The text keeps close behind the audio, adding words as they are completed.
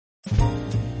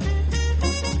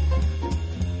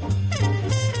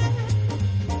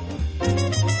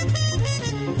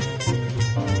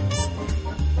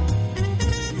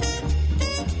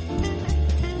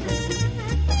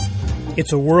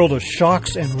It's a world of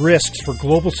shocks and risks for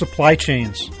global supply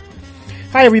chains.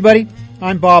 Hi, everybody.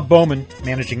 I'm Bob Bowman,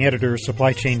 Managing Editor of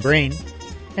Supply Chain Brain,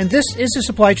 and this is the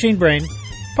Supply Chain Brain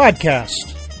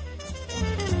podcast.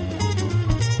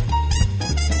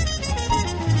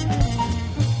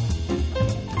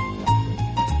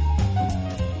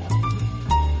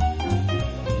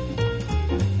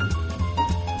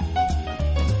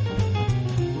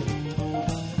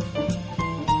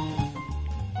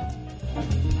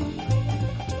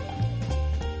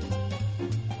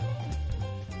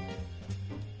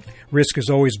 Risk has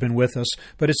always been with us,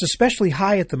 but it's especially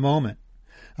high at the moment.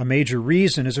 A major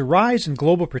reason is a rise in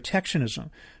global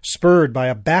protectionism, spurred by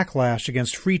a backlash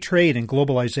against free trade and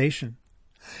globalization.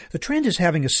 The trend is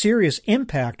having a serious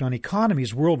impact on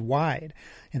economies worldwide,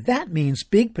 and that means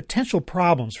big potential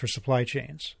problems for supply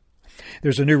chains.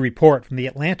 There's a new report from the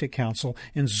Atlantic Council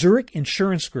and Zurich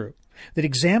Insurance Group that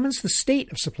examines the state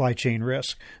of supply chain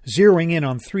risk, zeroing in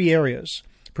on three areas: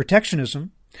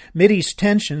 protectionism, Mideast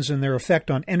tensions and their effect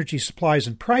on energy supplies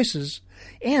and prices,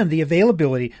 and the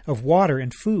availability of water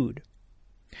and food.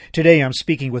 Today I'm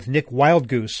speaking with Nick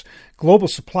Wildgoose, Global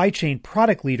Supply Chain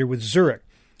Product Leader with Zurich,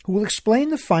 who will explain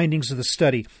the findings of the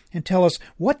study and tell us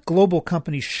what global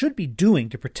companies should be doing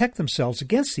to protect themselves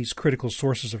against these critical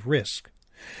sources of risk.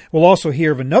 We'll also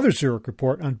hear of another Zurich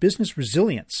report on business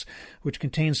resilience, which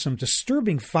contains some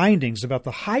disturbing findings about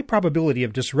the high probability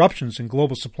of disruptions in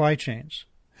global supply chains.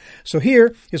 So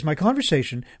here is my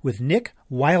conversation with Nick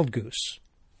Wildgoose.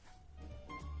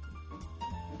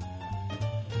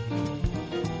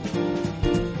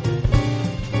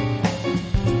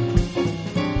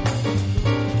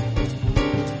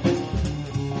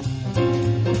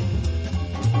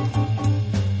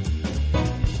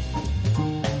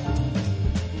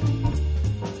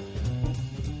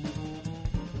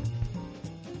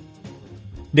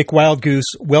 Nick Wildgoose,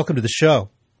 welcome to the show.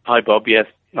 Hi, Bob. Yes.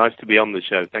 Nice to be on the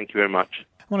show. Thank you very much.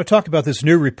 I want to talk about this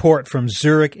new report from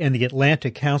Zurich and the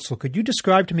Atlantic Council. Could you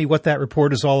describe to me what that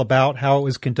report is all about, how it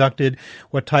was conducted,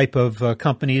 what type of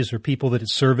companies or people that it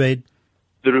surveyed?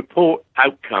 The report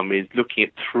outcome is looking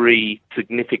at three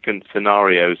significant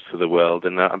scenarios for the world,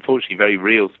 and unfortunately very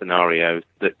real scenarios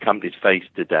that companies face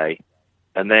today.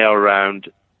 And they are around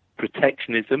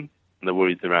protectionism, and the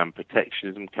worries around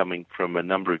protectionism coming from a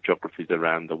number of geographies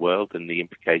around the world and the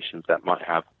implications that might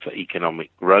have for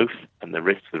economic growth and the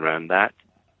risks around that.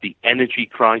 The energy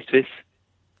crisis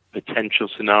potential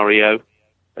scenario.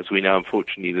 As we know,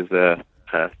 unfortunately, there's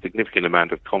a significant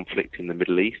amount of conflict in the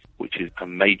Middle East, which is a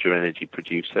major energy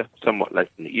producer, somewhat less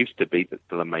than it used to be, but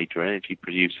still a major energy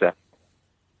producer.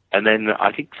 And then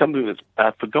I think something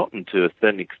that's forgotten to a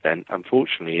certain extent,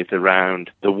 unfortunately, is around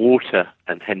the water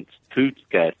and hence food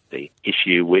scarcity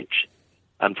issue, which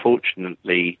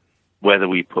unfortunately, whether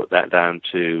we put that down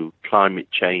to climate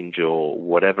change or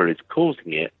whatever is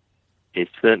causing it, is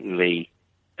certainly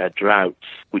droughts,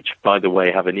 which, by the way,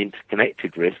 have an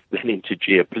interconnected risk then into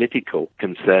geopolitical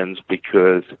concerns,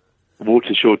 because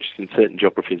water shortages in certain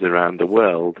geographies around the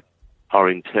world are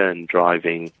in turn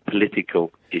driving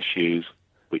political issues,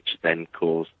 which then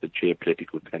cause the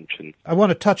geopolitical tension. I want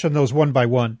to touch on those one by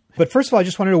one. But first of all, I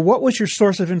just want to know, what was your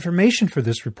source of information for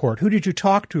this report? Who did you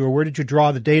talk to, or where did you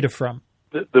draw the data from?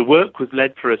 The work was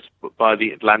led for us by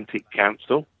the Atlantic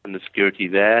Council and the security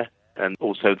there, and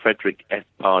also Frederick S.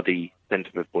 Pardee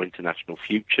Centre for International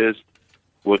Futures,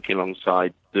 working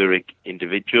alongside Zurich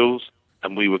individuals.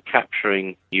 And we were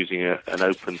capturing, using an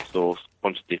open source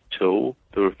quantitative tool.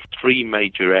 There were three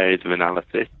major areas of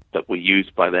analysis that were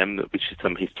used by them, which is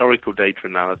some historical data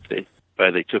analysis,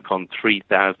 where they took on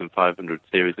 3,500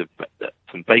 series of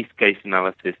some base case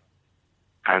analysis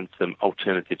and some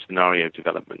alternative scenario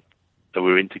development. So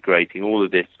we're integrating all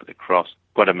of this across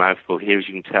quite a mouthful here, as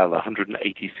you can tell,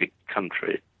 186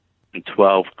 countries and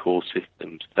 12 core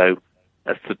systems. So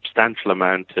a substantial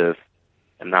amount of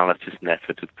analysis and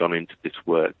effort has gone into this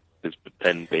work. Has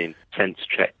then been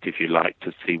sense-checked, if you like,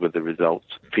 to see whether the results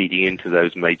feeding into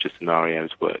those major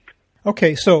scenarios work.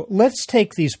 Okay, so let's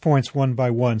take these points one by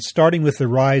one, starting with the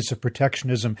rise of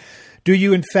protectionism. Do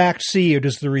you in fact see, or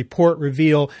does the report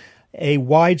reveal, a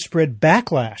widespread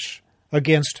backlash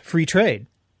against free trade?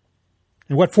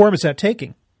 And what form is that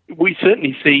taking? We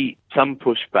certainly see some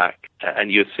pushback,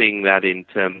 and you're seeing that in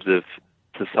terms of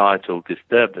societal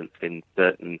disturbance in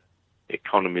certain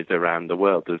economies around the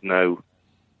world. There's no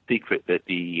secret that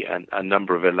a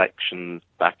number of elections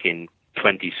back in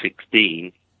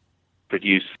 2016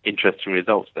 produced interesting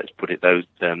results. Let's put it those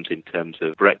terms, in terms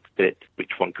of Brexit,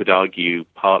 which one could argue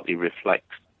partly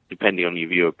reflects, depending on your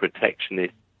view, a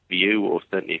protectionist view or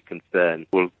certainly a concern.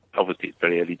 Well, obviously it's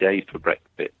very early days for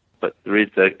Brexit, but there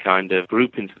is a kind of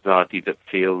group in society that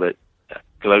feel that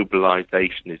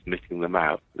globalization is missing them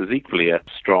out. There's equally a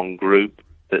strong group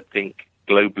that think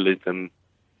globalism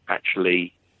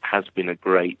actually has been a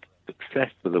great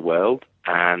success for the world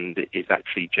and is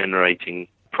actually generating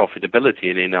profitability.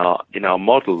 And in our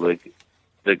model,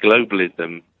 the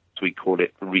globalism, as we call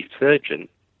it, resurgent,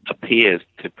 appears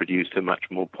to produce a much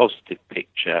more positive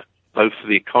picture, both for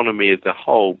the economy as a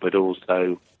whole, but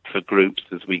also for groups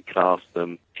as we class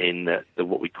them in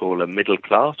what we call a middle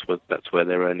class. That's where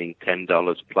they're earning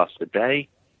 $10 plus a day,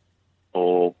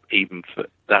 or even for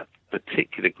that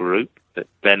particular group that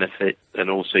benefits. And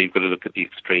also you've got to look at the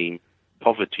extreme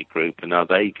poverty group, and are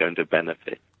they going to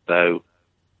benefit? So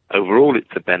overall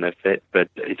it's a benefit, but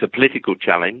it's a political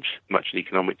challenge, much an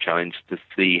economic challenge, to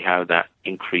see how that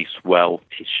increased wealth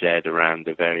is shared around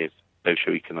the various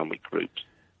socioeconomic groups.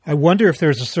 I wonder if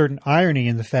there's a certain irony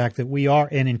in the fact that we are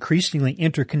an increasingly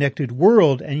interconnected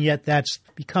world, and yet that's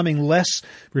becoming less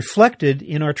reflected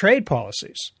in our trade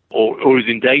policies. Or is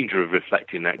in danger of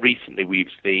reflecting that. Recently we've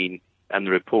seen, and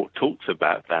the report talks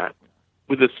about that,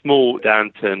 with a small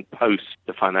downturn post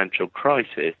the financial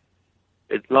crisis,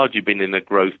 it's largely been in a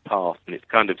growth path, and it's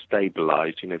kind of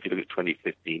stabilized. If you look at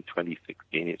 2015,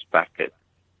 2016, it's back at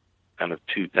kind of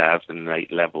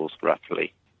 2008 levels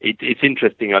roughly. It's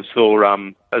interesting. I saw,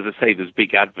 as I say, there's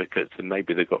big advocates, and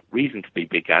maybe they've got reason to be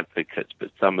big advocates, but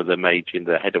some of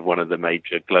the head of one of the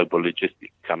major global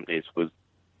logistics companies was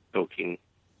talking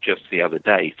just the other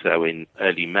day, so in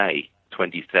early May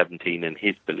 2017, and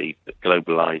his belief that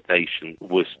globalization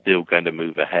was still going to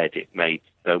move ahead. It made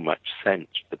so much sense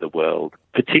for the world,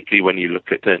 particularly when you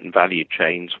look at certain value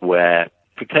chains where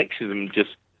protectionism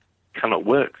just cannot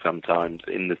work sometimes,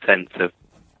 in the sense of,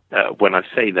 when I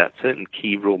say that, certain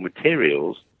key raw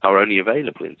materials are only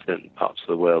available in certain parts of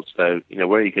the world. So,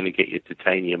 where are you going to get your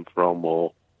titanium from,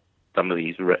 or some of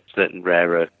these certain rare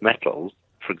earth metals,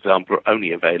 for example, are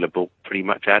only available pretty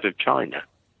much out of China.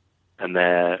 And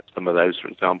some of those, for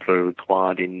example, are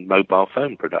required in mobile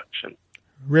phone production.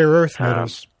 Rare earth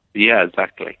metals. Yeah,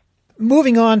 exactly.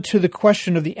 Moving on to the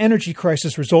question of the energy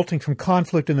crisis resulting from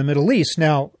conflict in the Middle East.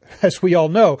 Now, as we all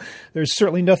know, there's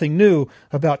certainly nothing new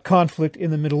about conflict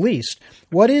in the Middle East.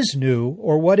 What is new,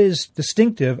 or what is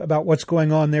distinctive about what's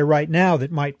going on there right now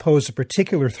that might pose a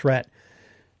particular threat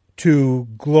to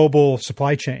global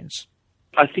supply chains?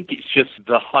 I think it's just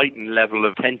the heightened level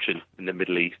of tension in the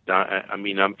Middle East. I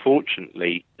mean,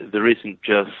 unfortunately, there isn't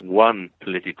just one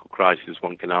political crisis,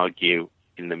 one can argue,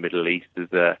 in the Middle East.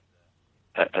 There's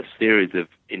a series of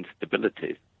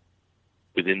instabilities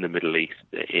within the Middle East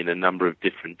in a number of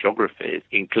different geographies,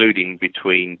 including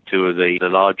between two of the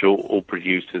large oil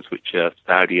producers, which are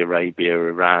Saudi Arabia,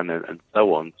 Iran, and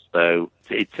so on. So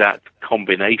it's that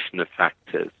combination of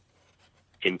factors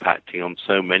impacting on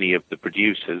so many of the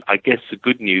producers. I guess the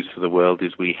good news for the world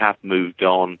is we have moved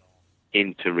on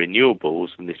into renewables,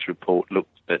 and this report looks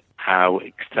at how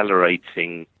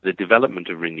accelerating the development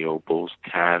of renewables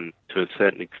can, to a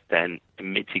certain extent,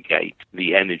 mitigate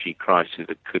the energy crisis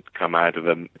that could come out of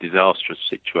a disastrous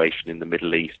situation in the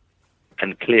Middle East.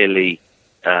 And clearly,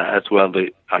 as well,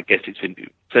 I guess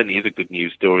certainly is a good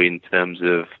news story in terms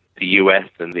of the US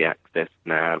and the access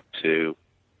now to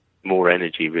more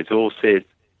energy resources.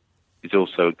 Is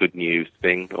also a good news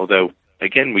thing, although,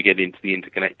 again, we get into the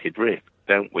interconnected risk,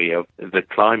 don't we, of the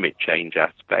climate change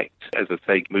aspect. As I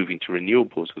say, moving to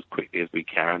renewables as quickly as we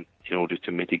can in order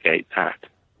to mitigate that.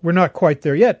 We're not quite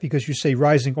there yet, because you say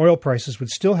rising oil prices would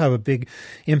still have a big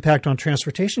impact on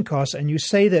transportation costs, and you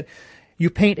say that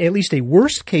you paint at least a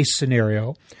worst-case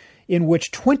scenario in which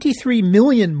 23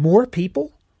 million more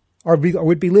people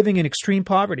would be living in extreme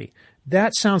poverty.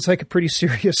 That sounds like a pretty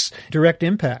serious direct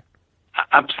impact.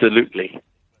 Absolutely.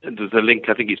 There's a link,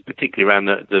 I think it's particularly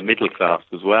around the middle class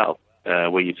as well,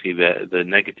 where you see the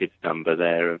negative number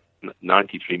there of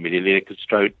 93 million in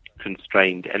a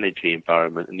constrained energy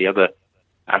environment. And the other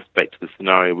aspect of the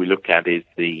scenario we look at is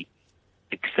the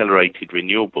accelerated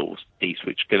renewables piece,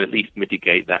 which can at least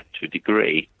mitigate that to a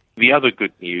degree. The other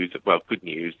good news,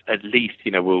 at least,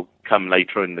 will come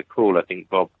later in the call, I think,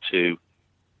 Bob, to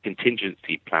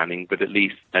contingency planning, but at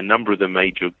least a number of the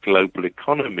major global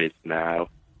economies now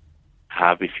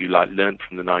have, if you like, learned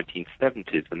from the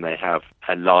 1970s, and they have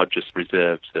largest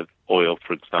reserves of oil,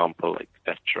 for example,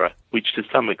 etc., which to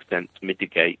some extent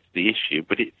mitigates the issue.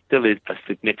 But it still is a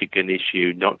significant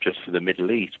issue, not just for the Middle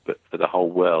East, but for the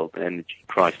whole world, an energy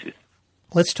crisis.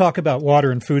 Let's talk about water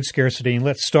and food scarcity, and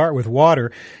let's start with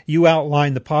water. You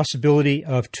outlined the possibility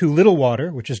of too little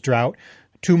water, which is drought,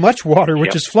 too much water,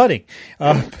 which is flooding.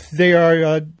 They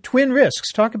are twin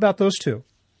risks. Talk about those two.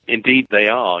 Indeed, they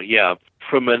are, yeah.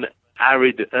 From an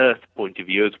arid earth point of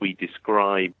view, as we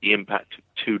describe the impact of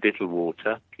too little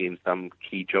water in some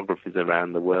key geographies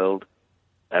around the world,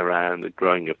 around the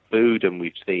growing of food, and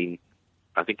we've seen,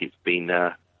 I think it's been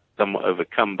somewhat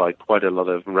overcome by quite a lot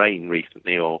of rain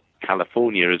recently, or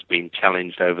California has been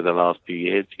challenged over the last few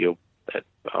years.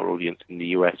 Our audience in the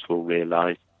US will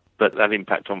realize. But that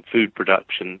impact on food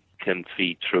production can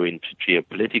feed through into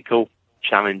geopolitical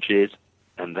challenges,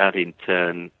 and that in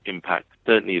turn impacts,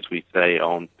 certainly as we say,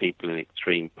 on people in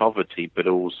extreme poverty, but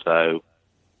also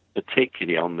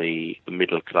particularly on the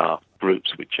middle class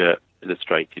groups, which are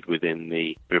illustrated within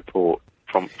the report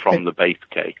from the base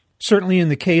case. Certainly in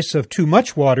the case of too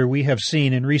much water, we have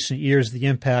seen in recent years the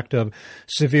impact of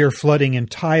severe flooding in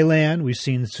Thailand. We've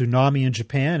seen the tsunami in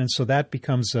Japan, and so that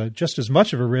becomes just as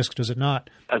much of a risk, does it not?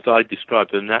 As I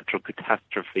described, the natural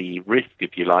catastrophe risk,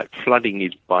 if you like, flooding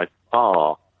is by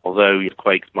far, although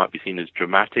quakes might be seen as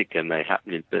dramatic and they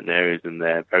happen in certain areas and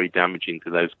they're very damaging to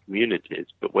those communities.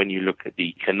 But when you look at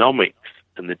the economics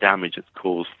and the damage that's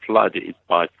caused, flood is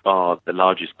by far the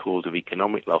largest cause of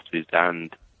economic losses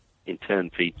and in turn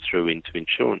feeds through into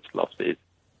insurance losses.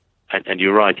 And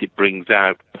you're right, it brings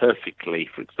out perfectly,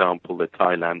 for example, the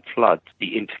Thailand floods,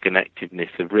 the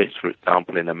interconnectedness of risk, for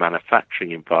example, in a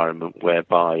manufacturing environment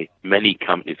whereby many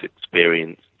companies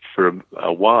experience for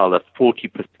a while a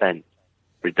 40%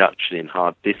 reduction in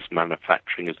hard disk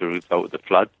manufacturing as a result of the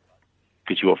flood,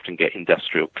 because you often get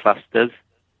industrial clusters,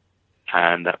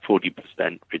 and that 40%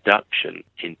 reduction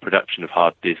in production of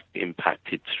hard disk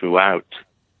impacted throughout,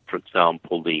 for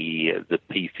example, the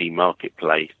PC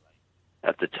marketplace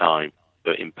at the time,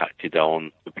 but impacted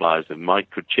on suppliers of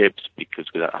microchips, because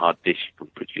without hard disk you can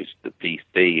produce the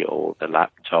PC or the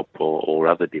laptop or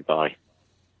other device.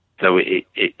 So it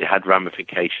had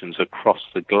ramifications across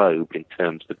the globe in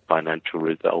terms of financial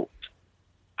results.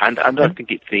 And I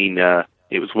think it's seen,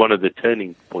 it was one of the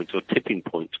turning points or tipping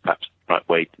points, perhaps the right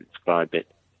way to describe it,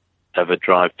 of a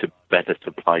drive to better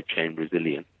supply chain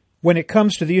resilience. When it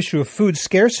comes to the issue of food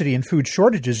scarcity and food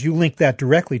shortages, you link that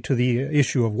directly to the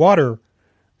issue of water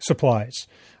supplies.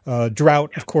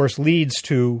 Drought, of course, leads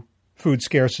to food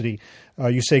scarcity.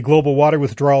 You say global water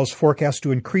withdrawal is forecast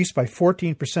to increase by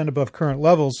 14% above current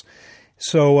levels.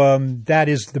 So that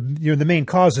is the main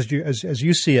cause, as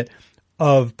you see it,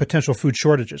 of potential food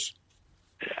shortages.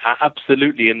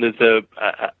 Absolutely, and there's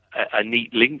a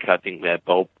neat link, I think, there,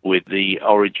 Bob, with the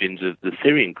origins of the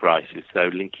Syrian crisis. So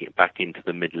linking it back into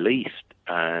the Middle East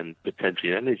and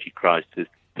potentially an energy crisis.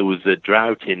 There was a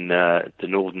drought in the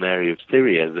northern area of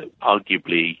Syria that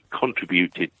arguably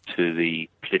contributed to the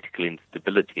political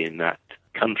instability in that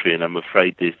country, and I'm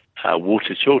afraid this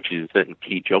water shortage in certain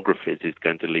key geographies is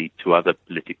going to lead to other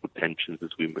political tensions as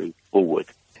we move forward.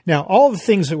 Now, all the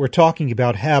things that we're talking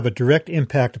about have a direct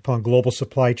impact upon global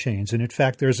supply chains. And in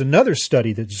fact, there's another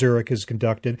study that Zurich has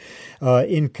conducted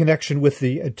in connection with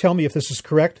tell me if this is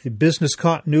correct, the Business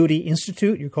Continuity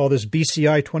Institute, you call this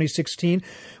BCI 2016,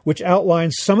 which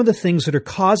outlines some of the things that are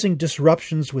causing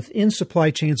disruptions within supply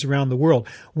chains around the world.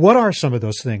 What are some of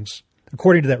those things,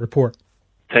 according to that report?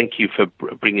 Thank you for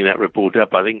bringing that report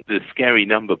up. I think the scary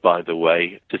number, by the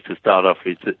way, just to start off,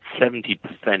 is that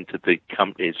 70% of the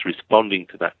companies responding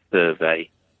to that survey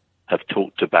have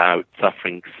talked about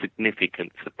suffering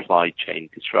significant supply chain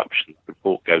disruption. The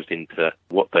report goes into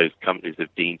what those companies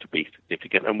have deemed to be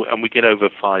significant, and we get over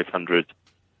 500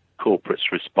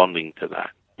 corporates responding to that.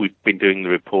 We've been doing the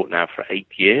report now for 8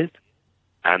 years,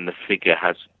 and the figure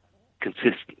has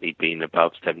consistently been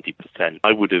above 70%.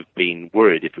 I would have been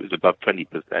worried if it was above 20%,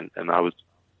 and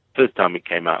first time it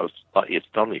came out, I was slightly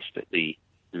astonished at the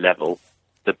level.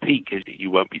 The peak,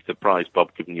 you won't be surprised,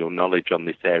 Bob, given your knowledge on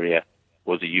this area,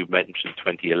 was, you mentioned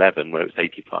 2011, where it was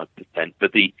 85%.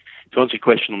 But to answer your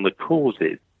question on the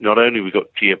causes, not only we've got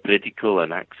geopolitical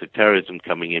and acts of terrorism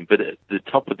coming in, but at the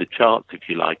top of the charts, if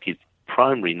you like, is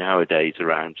primarily nowadays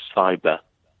around cyber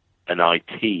and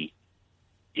IT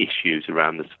issues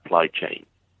around the supply chain.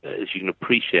 As you can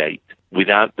appreciate,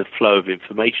 without the flow of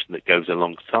information that goes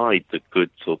alongside the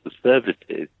goods or the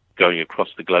services going across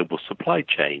the global supply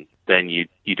chain, then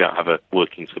you don't have a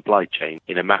working supply chain.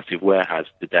 In a massive warehouse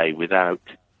today, without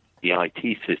the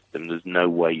IT system, there's no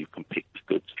way you can pick the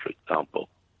goods, for example.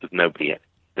 There's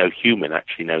no human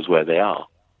actually knows where they are.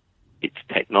 It's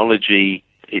technology,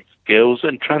 it's skills,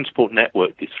 and transport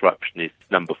network disruption is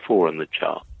number 4 on the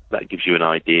chart. That gives you an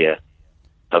idea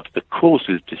of the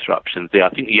causes disruptions. I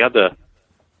think the other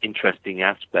interesting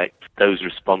aspect, those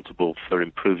responsible for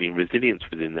improving resilience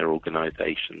within their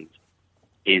organizations,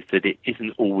 is that it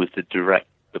isn't always the direct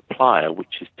supplier,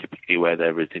 which is typically where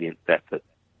their resilience efforts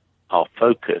are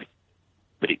focused,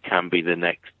 but it can be the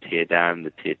next tier down,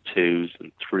 the tier 2s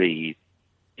and 3s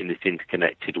in this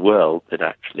interconnected world that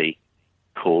actually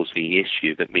cause the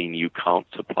issue that mean you can't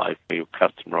supply for your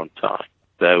customer on time.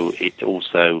 So it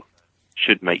also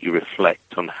should make you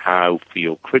reflect on how, for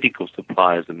your critical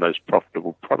suppliers and most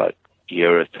profitable product,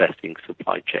 you're assessing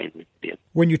supply chain resilience.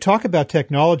 When you talk about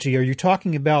technology, are you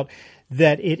talking about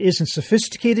that it isn't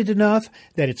sophisticated enough,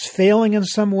 that it's failing in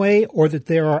some way, or that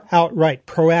there are outright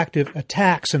proactive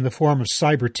attacks in the form of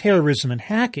cyber terrorism and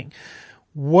hacking?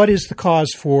 What is the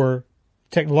cause for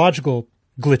technological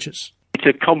glitches? It's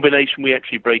a combination. We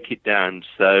actually break it down.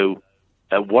 So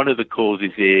one of the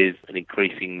causes is an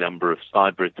increasing number of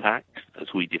cyber attacks,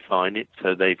 as we define it.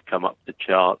 So they've come up the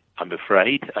chart, I'm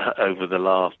afraid, over the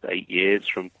last 8 years,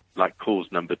 from like cause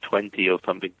number 20 or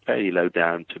something fairly low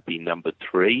down to be number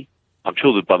 3. I'm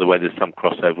sure that, by the way, there's some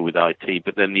crossover with IT,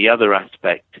 but then the other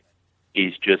aspect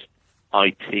is just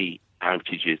IT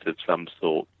outages of some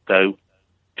sort. So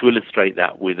to illustrate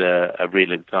that with a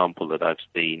real example that I've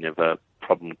seen of a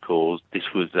problem caused,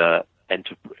 this was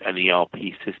an ERP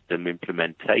system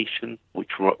implementation,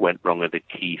 which went wrong at a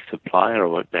key supplier. I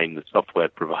won't name the software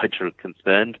provider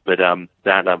concerned, but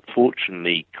that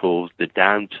unfortunately caused the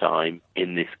downtime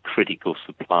in this critical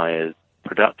supplier's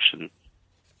production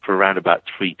for around about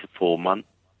 3 to 4 months,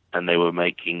 and they were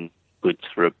making goods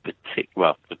for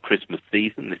for Christmas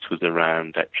season. This was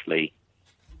around actually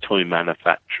toy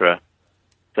manufacturer.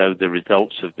 So the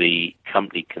results of the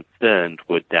company concerned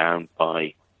were down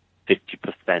by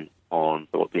 50% on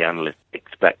what the analysts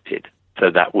expected. So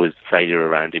that was failure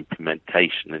around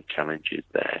implementation and challenges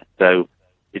there. So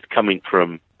it's coming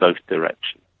from both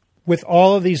directions. With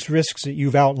all of these risks that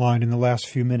you've outlined in the last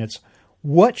few minutes,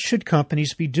 what should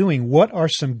companies be doing? What are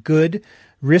some good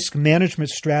risk management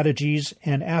strategies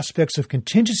and aspects of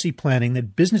contingency planning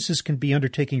that businesses can be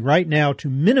undertaking right now to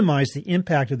minimize the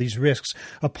impact of these risks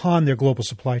upon their global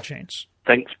supply chains?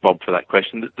 Thanks, Bob, for that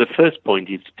question. The first point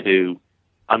is to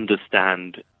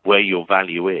understand where your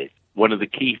value is. One of the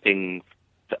key things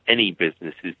for any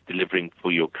business is delivering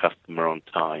for your customer on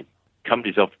time.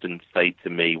 Companies often say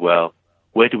to me, well,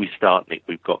 where do we start, Nick?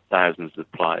 We've got thousands of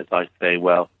suppliers. I say,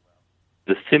 well,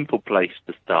 the simple place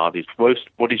to start is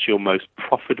what is your most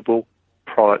profitable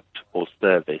product or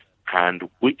service, and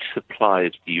which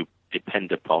suppliers do you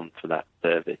depend upon for that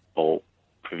service or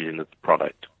provision of the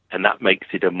product? And that makes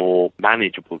it a more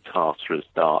manageable task for a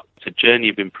start. It's a journey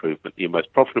of improvement, your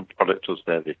most profitable product or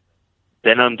service.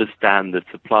 Then understand the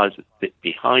suppliers that sit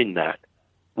behind that.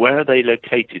 Where are they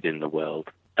located in the world?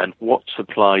 And what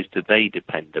supplies do they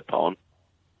depend upon,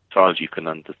 as far as you can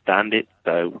understand it?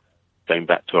 So going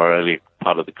back to our earlier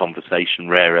part of the conversation,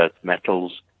 rare earth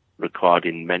metals required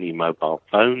in many mobile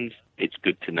phones. It's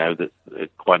good to know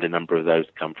that quite a number of those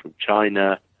come from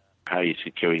China. How you're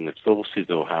securing the sources,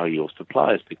 or how your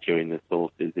suppliers securing the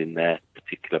sources in their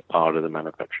particular part of the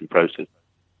manufacturing process.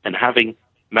 And having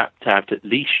mapped out at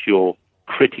least your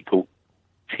critical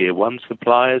tier 1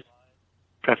 suppliers,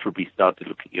 preferably start to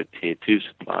look at your tier 2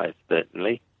 suppliers,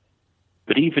 certainly.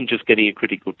 But even just getting a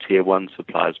critical tier 1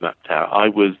 suppliers mapped out, I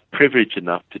was privileged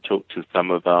enough to talk to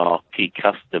some of our key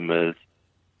customers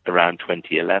around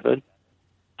 2011.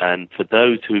 And for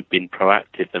those who've been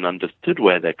proactive and understood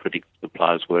where their critical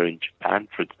suppliers were in Japan,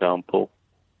 for example,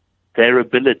 their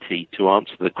ability to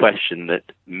answer the question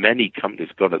that many companies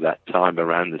got at that time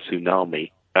around the tsunami,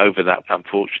 over that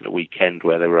unfortunate weekend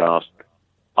where they were asked,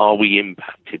 are we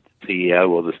impacted? The CEO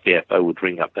or the CFO would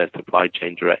ring up their supply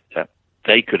chain director.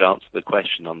 They could answer the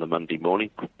question on the Monday morning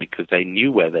because they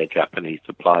knew where their Japanese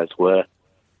suppliers were,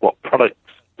 what products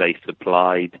they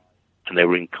supplied, and they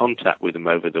were in contact with them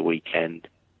over the weekend.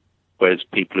 Whereas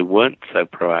people who weren't so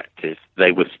proactive,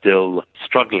 they were still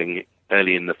struggling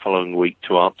early in the following week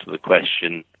to answer the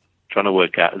question, trying to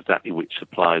work out exactly which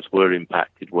suppliers were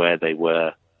impacted, where they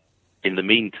were. In the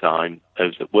meantime,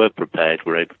 those that were prepared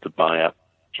were able to buy up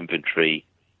inventory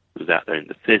that was out there in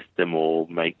the system or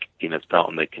start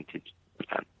on their contingency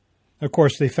plan. Of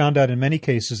course, they found out in many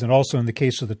cases, and also in the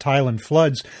case of the Thailand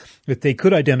floods, that they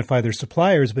could identify their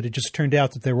suppliers, but it just turned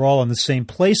out that they were all in the same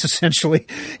place, essentially,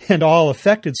 and all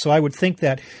affected. So I would think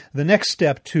that the next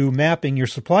step to mapping your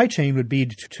supply chain would be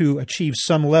to achieve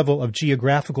some level of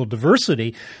geographical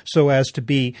diversity so as to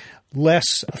be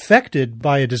less affected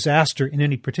by a disaster in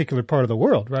any particular part of the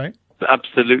world, right?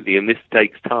 Absolutely, and this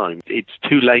takes time. It's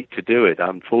too late to do it,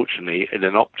 unfortunately, in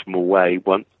an optimal way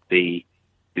once the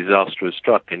disaster has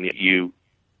struck, and yet you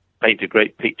paint a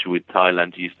great picture with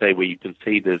Thailand. You say where you can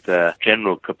see there's a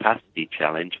general capacity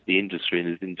challenge for the industry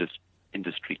and there's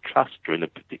industry cluster in a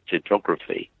particular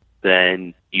geography,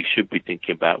 then you should be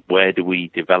thinking about where do we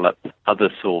develop other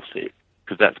sources,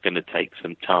 because that's going to take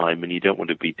some time, and you don't want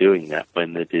to be doing that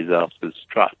when the disaster's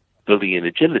struck. building in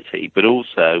agility, but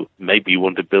also maybe you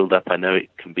want to build up, I know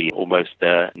it can be almost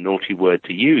a naughty word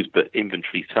to use, but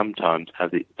inventory sometimes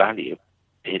has its value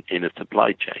in a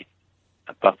supply chain.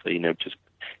 A buffer, just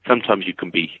sometimes you can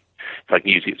be, if I can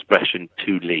use the expression,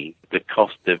 too lean. The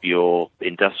cost of your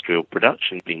industrial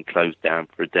production being closed down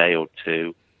for a day or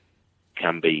two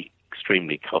can be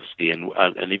extremely costly. And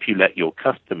if you let your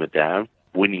customer down,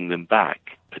 winning them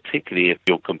back, particularly if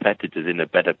your competitor's in a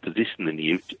better position than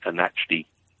you and actually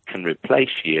can replace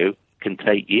you, can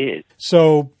take years.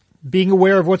 So being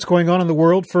aware of what's going on in the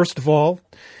world, first of all,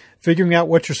 figuring out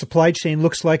what your supply chain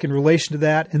looks like in relation to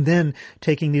that, and then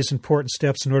taking these important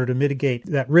steps in order to mitigate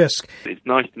that risk. It's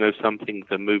nice to know some things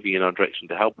are moving in our direction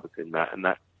to help us in that, and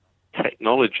that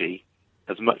technology,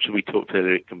 as much as we talked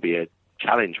earlier, it can be a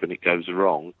challenge when it goes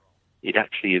wrong. It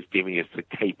actually is giving us the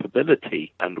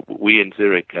capability, and we in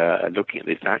Zurich are looking at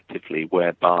this actively,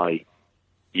 whereby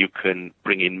you can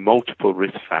bring in multiple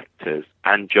risk factors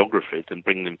and geographies and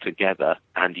bring them together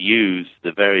and use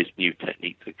the various new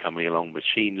techniques that are coming along,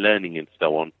 machine learning and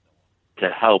so on, to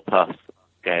help us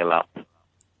scale up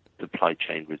supply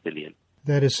chain resilience.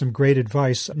 That is some great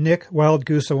advice. Nick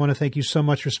Wildgoose, I want to thank you so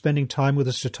much for spending time with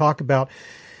us to talk about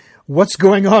what's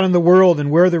going on in the world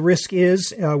and where the risk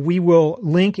is. We will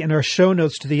link in our show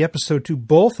notes to the episode to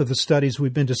both of the studies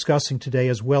we've been discussing today,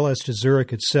 as well as to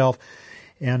Zurich itself.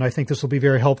 And I think this will be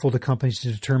very helpful to companies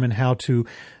to determine how to,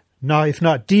 if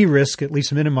not de-risk, at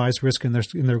least minimize risk in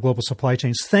their global supply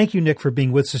chains. Thank you, Nick, for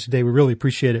being with us today. We really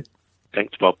appreciate it.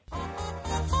 Thanks, Bob.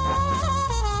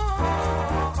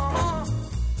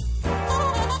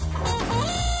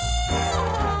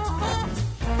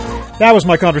 That was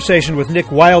my conversation with Nick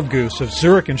Wildgoose of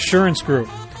Zurich Insurance Group,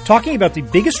 talking about the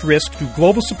biggest risk to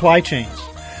global supply chains.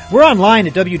 We're online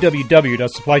at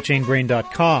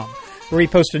www.supplychainbrain.com, where we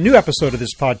post a new episode of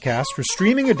this podcast for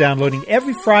streaming or downloading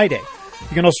every Friday.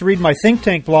 You can also read my think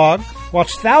tank blog,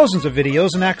 watch thousands of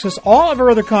videos, and access all of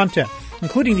our other content,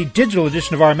 including the digital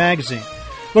edition of our magazine.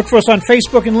 Look for us on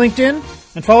Facebook and LinkedIn,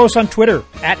 and follow us on Twitter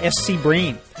at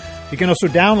SCBrain. You can also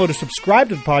download or subscribe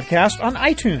to the podcast on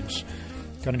iTunes.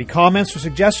 Got any comments or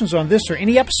suggestions on this or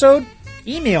any episode?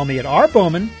 Email me at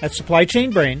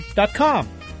rbowman@supplychainbrain.com.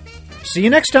 See you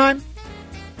next time.